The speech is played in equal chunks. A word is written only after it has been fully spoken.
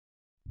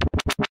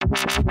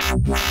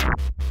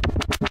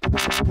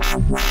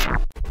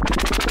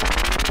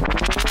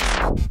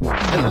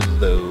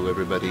Hello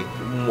everybody,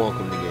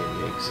 welcome to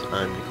Yanks.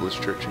 I'm Nicholas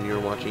Church and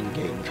you're watching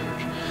Game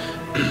Church.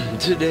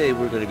 Today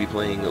we're going to be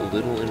playing a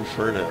Little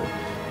Inferno.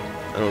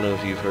 I don't know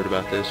if you've heard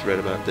about this, read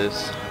about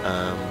this.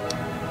 I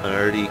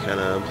already kind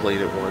of played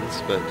it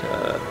once, but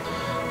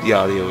the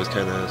audio was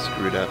kind of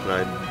screwed up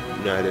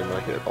and I didn't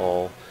like it at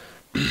all.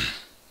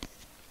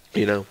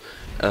 You know,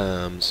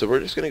 so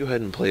we're just going to go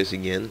ahead and play this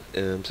again,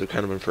 so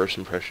kind of a first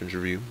impressions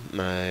review.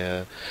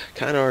 I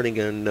kind of already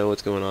going to know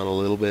what's going on a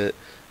little bit,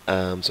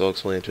 so I'll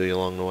explain it to you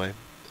along the way.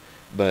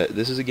 But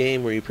this is a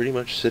game where you pretty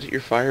much sit at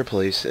your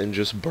fireplace and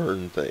just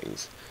burn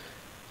things.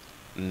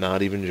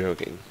 Not even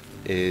joking.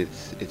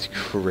 It's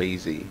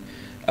crazy.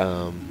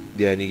 Yeah,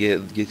 and you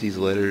get these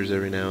letters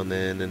every now and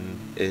then, and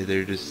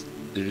they're just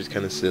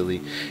kind of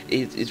silly.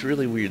 It's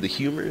really weird. The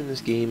humor in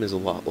this game is a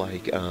lot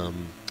like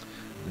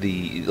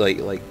the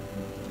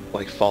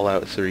like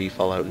Fallout 3,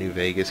 Fallout New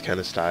Vegas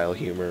kind of style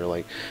humor.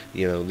 Like,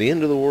 you know, the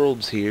end of the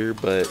world's here,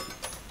 but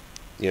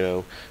you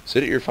know,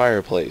 sit at your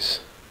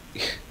fireplace.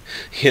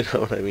 You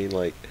know what I mean?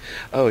 Like,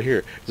 oh,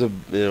 here, there's a,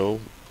 you know,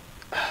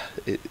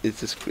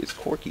 it's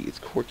quirky. It's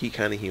quirky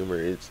kind of humor.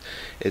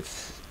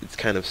 It's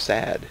kind of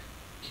sad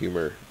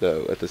humor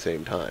though at the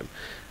same time.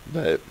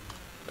 But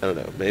I don't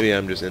know. Maybe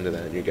I'm just into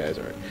that and you guys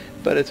aren't.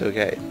 But it's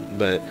okay.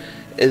 But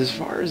as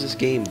far as this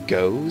game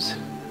goes,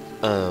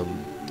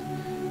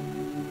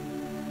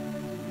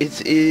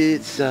 it's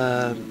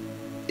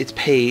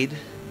paid.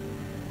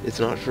 It's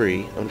not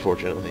free,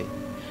 unfortunately.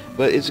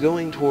 But it's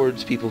going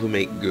towards people who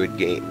make good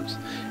games.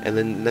 And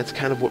then that's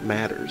kind of what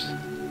matters.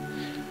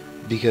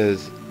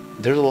 Because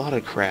there's a lot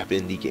of crap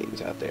indie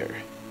games out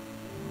there.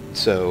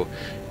 So,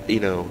 you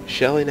know,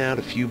 shelling out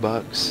a few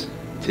bucks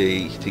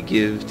to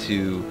give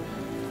to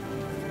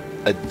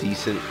a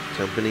decent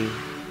company,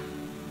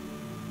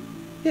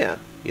 yeah,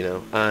 you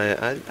know,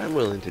 I'm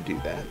willing to do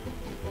that.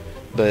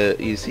 But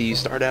you see, you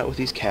start out with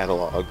these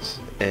catalogs,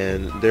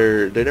 and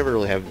they never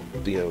really have,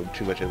 you know,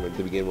 too much in them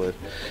to begin with.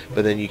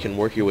 But then you can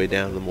work your way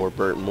down to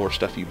the more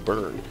stuff you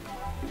burn,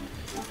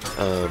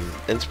 and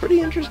it's pretty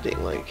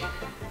interesting. Like,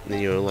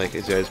 you know, like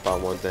you guys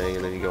bought one thing,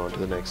 and then you go on to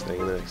the next thing,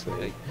 and the next thing.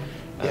 Like,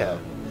 yeah,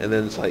 and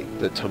then it's like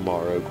the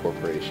Tomorrow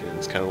Corporation.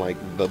 It's kind of like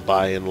the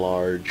By and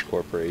Large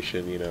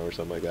Corporation, you know, or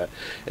something like that.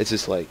 It's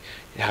just like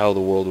how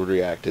the world would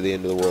react to the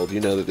end of the world.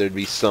 You know that there'd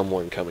be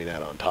someone coming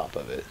out on top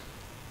of it.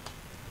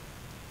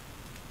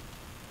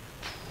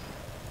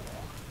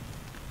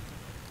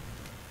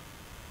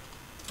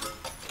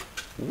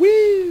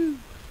 Woo!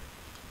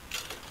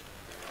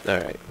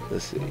 Alright,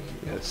 let's see. We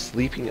got a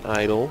Sleeping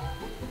Idol.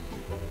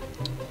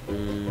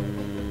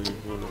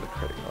 Another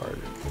credit card.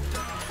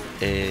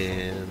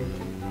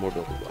 And more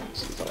building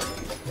blocks. That's all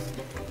I need.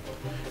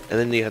 And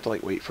then you have to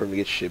like wait for them to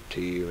get shipped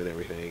to you and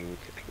everything.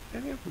 I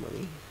have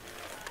money.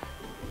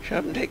 Shut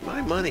up and take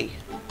my money.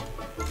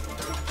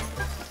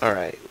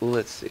 Alright,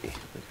 let's see. We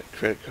got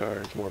credit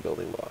cards, more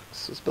building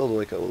blocks. Let's build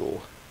like a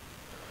little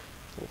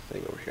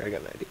thing over here. I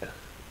got an idea.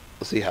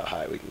 We'll see how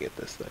high we can get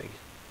this thing.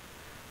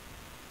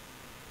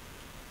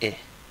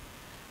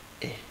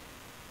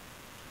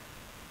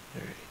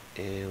 Alright,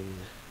 and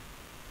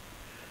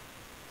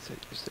set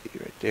you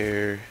right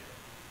there.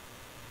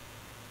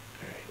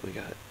 Alright, we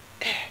got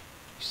you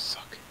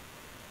suck.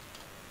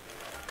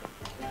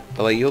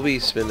 But like, you'll be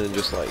spending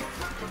just like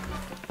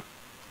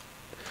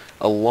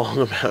a long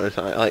amount of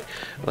time.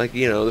 Like,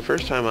 you know, the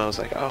first time I was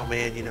like, oh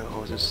man, you know,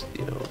 I'll just,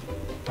 you know,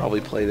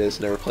 probably play this,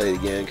 never play it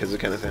again, because it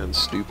kind of sounds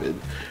stupid,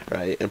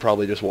 right? And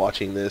probably just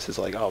watching this is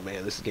like, oh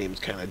man, this game's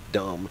kind of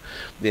dumb,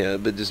 yeah.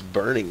 But just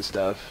burning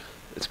stuff,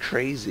 it's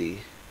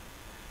crazy.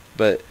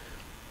 But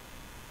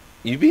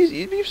you'd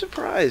be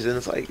surprised, and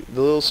it's like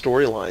the little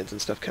storylines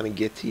and stuff kind of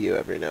get to you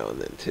every now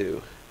and then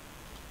too.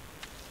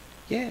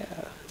 Yeah,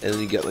 and then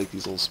you get like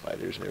these little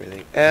spiders and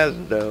everything. As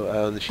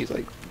though, and she's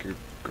like your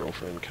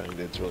girlfriend, kind of.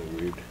 It's really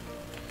weird.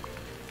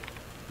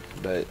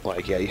 But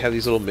like, yeah, you have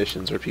these little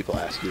missions where people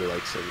ask you to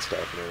like send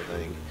stuff and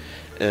everything,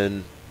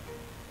 and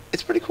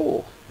it's pretty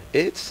cool.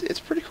 It's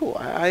pretty cool.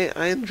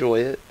 I enjoy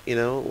it. You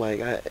know,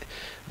 like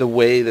the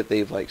way that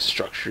they've like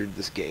structured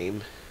this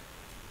game.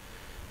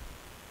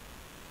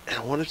 And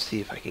I want to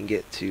see if I can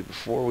get to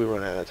before we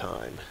run out of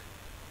time.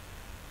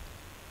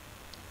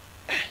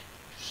 You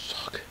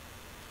suck.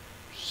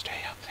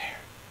 Stay up there.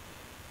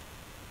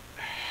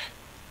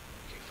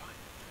 Okay, fine.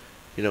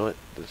 You know what?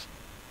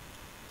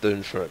 The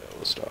Inferno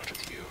will start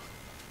with you.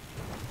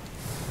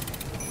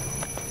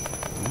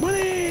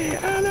 Money!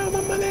 I know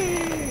my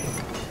money!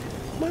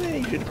 Money!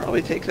 You should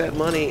probably take that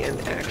money and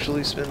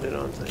actually spend it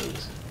on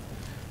things.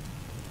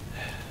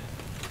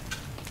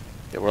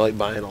 Yeah, we're like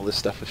buying all this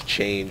stuff with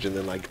change, and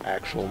then like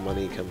actual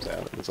money comes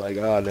out. And it's like,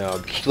 oh no,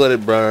 just let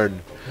it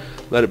burn.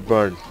 Let it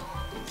burn.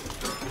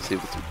 Let's see,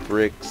 with some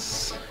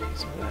bricks.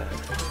 Some of that.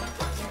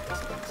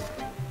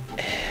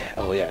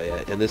 Oh yeah,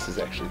 yeah. And this is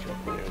actually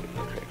I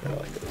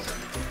like this.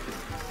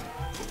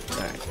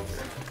 Alright.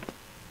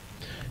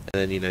 And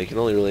then, you know, you can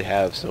only really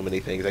have so many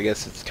things. I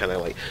guess it's kind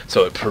of like,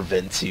 so it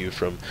prevents you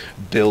from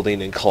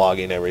building and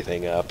clogging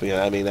everything up. You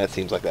know, I mean, that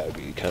seems like that would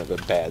be kind of a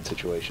bad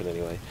situation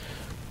anyway.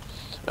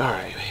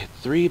 Alright, we had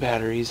 3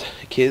 batteries.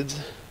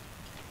 Kids,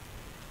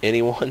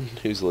 anyone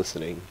who's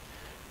listening,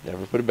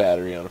 never put a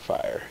battery on a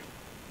fire.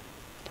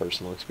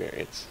 Personal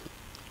experience.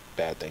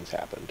 Bad things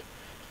happened.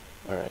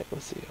 Alright,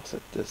 let's see. I'll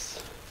set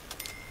this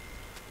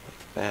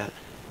like that.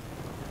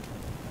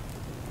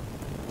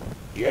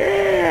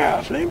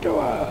 Yeah!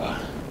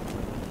 Flamethrower!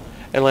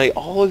 And like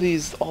all of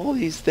these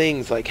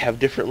things like have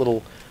different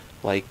little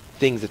like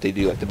things that they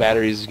do. Like the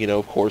batteries, you know,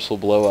 of course will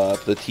blow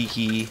up. The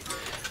tiki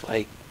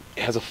like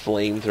has a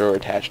flamethrower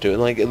attached to it.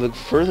 And like the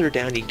further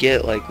down you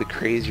get, like the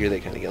crazier they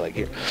kind of get. Like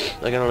here,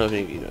 like I don't know if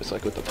any of you know, it's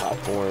like with the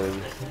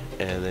popcorn,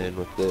 and then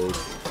with the.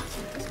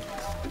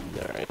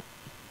 All right,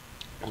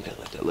 I'm gonna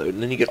let that load,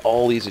 and then you get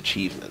all these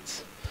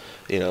achievements,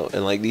 you know,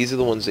 and like these are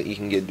the ones that you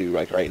can get do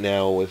like right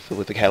now with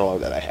the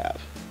catalog that I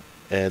have,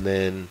 and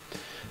then.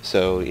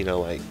 So, you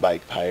know, like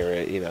Bike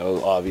Pirate, you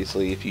know,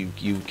 obviously if you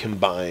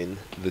combine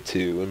the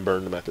two and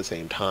burn them at the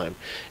same time,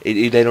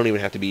 they don't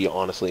even have to be,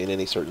 honestly, in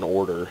any certain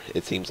order,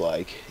 it seems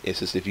like. It's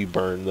just if you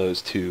burn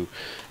those two,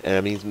 and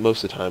I mean,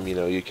 most of the time, you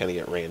know, you kind of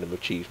get random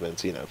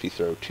achievements, you know, if you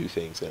throw two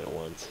things in at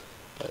once.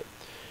 But,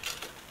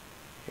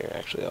 here,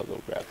 actually, I'll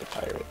go grab the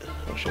Pirate.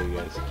 I'll show you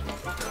guys.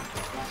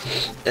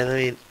 And I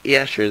mean,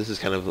 yeah, sure, this is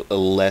kind of a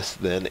less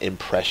than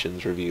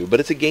impressions review, but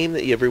it's a game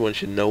that everyone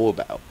should know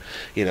about.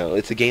 You know,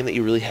 it's a game that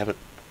you really haven't.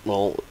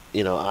 Well,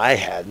 you know, I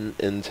hadn't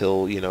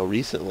until, you know,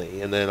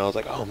 recently. And then I was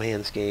like, oh man,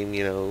 this game,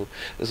 you know,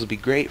 this would be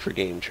great for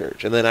Game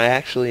Church. And then I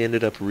actually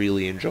ended up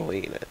really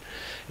enjoying it,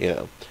 you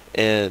know.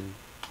 And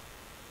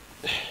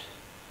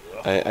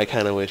I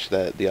kind of wish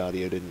that the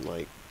audio didn't,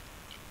 like,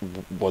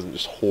 wasn't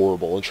just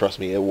horrible. And trust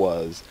me, it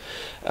was,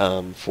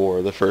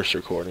 for the first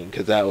recording.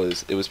 Because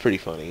it was pretty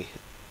funny.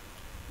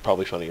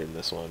 Probably funnier than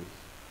this one.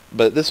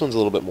 But this one's a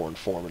little bit more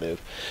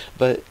informative.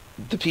 But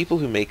the people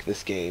who make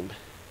this game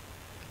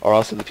are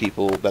also the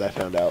people that I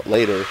found out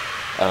later.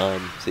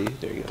 See,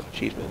 there you go,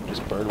 achievement.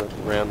 Just burn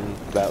around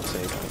about the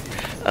same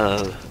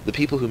time. The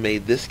people who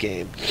made this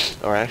game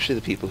are actually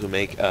the people who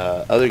make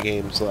other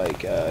games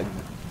like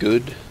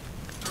Good. It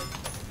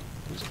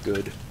was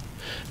Good,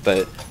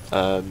 but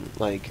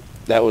like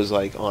that was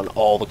like on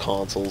all the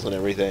consoles and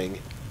everything,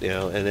 you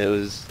know. And it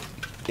was,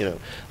 you know,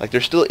 like they're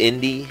still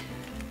indie,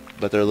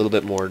 but they're a little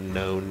bit more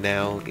known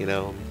now, you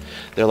know.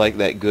 They're like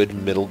that good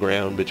middle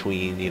ground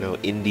between, you know,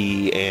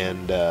 indie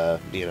and,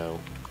 you know,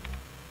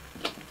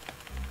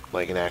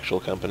 like an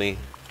actual company.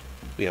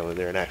 You know, when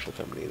they're an actual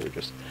company, they're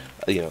just,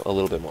 you know, a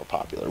little bit more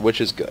popular,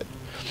 which is good.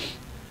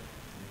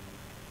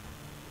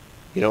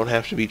 You don't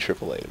have to be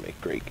AAA to make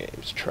great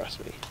games,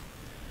 trust me.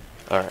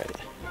 Alright.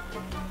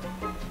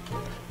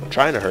 I'm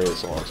trying to hurry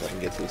this along so I can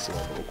get to this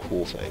little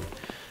cool thing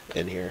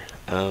in here,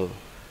 and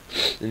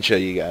show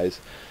you guys.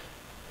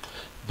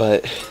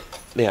 But,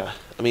 yeah,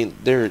 I mean,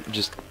 there are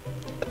just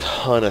a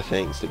ton of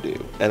things to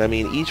do. And I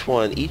mean, each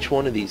one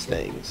of these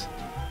things,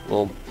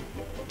 well,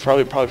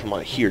 probably from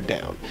like here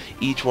down,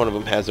 each one of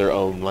them has their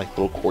own like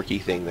little quirky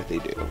thing that they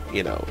do.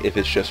 You know, if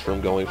it's just from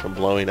going from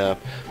blowing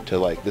up to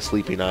like the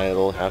sleeping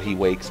idol, how he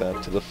wakes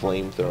up, to the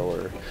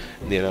flamethrower,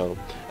 you know,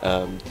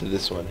 to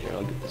this one here.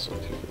 I'll get this one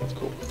too, that's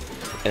cool.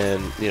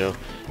 And, you know,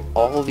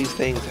 all of these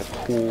things have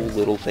cool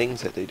little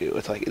things that they do.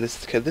 It's like,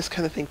 this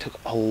kind of thing took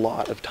a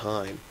lot of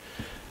time.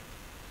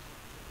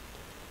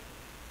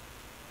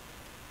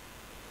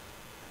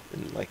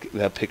 And like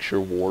that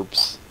picture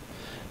warps.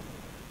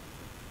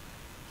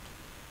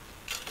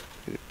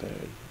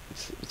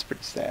 It's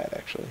pretty sad,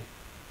 actually.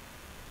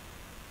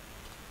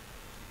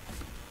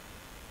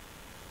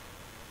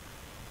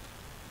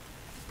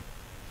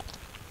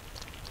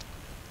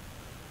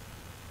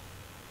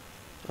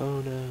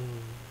 Oh no!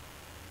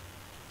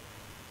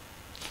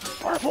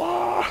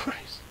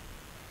 Fireflies!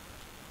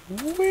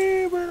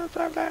 We burn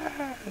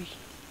fireflies!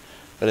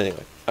 But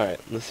anyway, alright,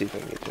 let's see if I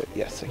can get to it.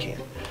 Yes, I can.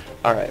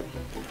 Alright.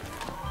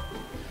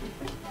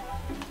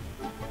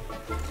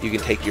 You can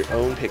take your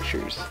own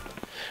pictures,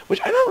 which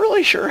I'm not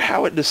really sure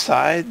how it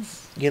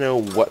decides, you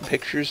know, what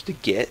pictures to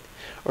get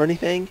or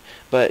anything,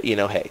 but, you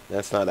know, hey,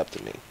 that's not up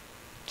to me.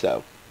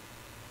 So,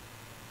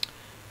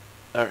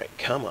 alright,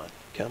 come on.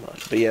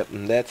 But yeah,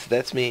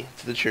 that's me.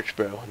 It's the church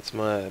bro. It's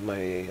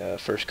my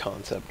first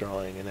concept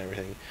drawing and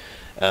everything.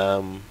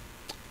 Yeah,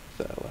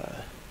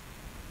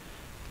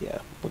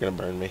 we're gonna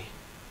burn me.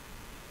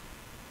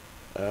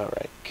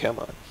 Alright, come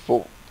on.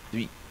 4,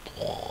 3,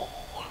 4.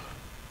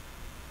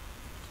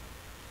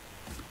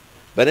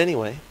 But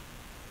anyway,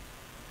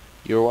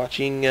 you're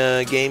watching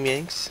Game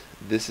Yanks.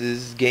 This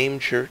is Game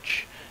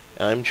Church.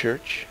 I'm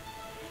Church.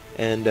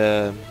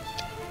 And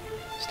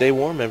stay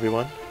warm,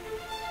 everyone.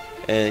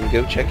 And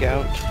go check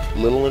out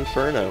Little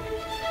Inferno.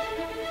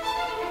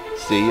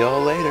 See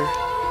y'all later.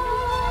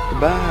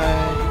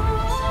 Bye.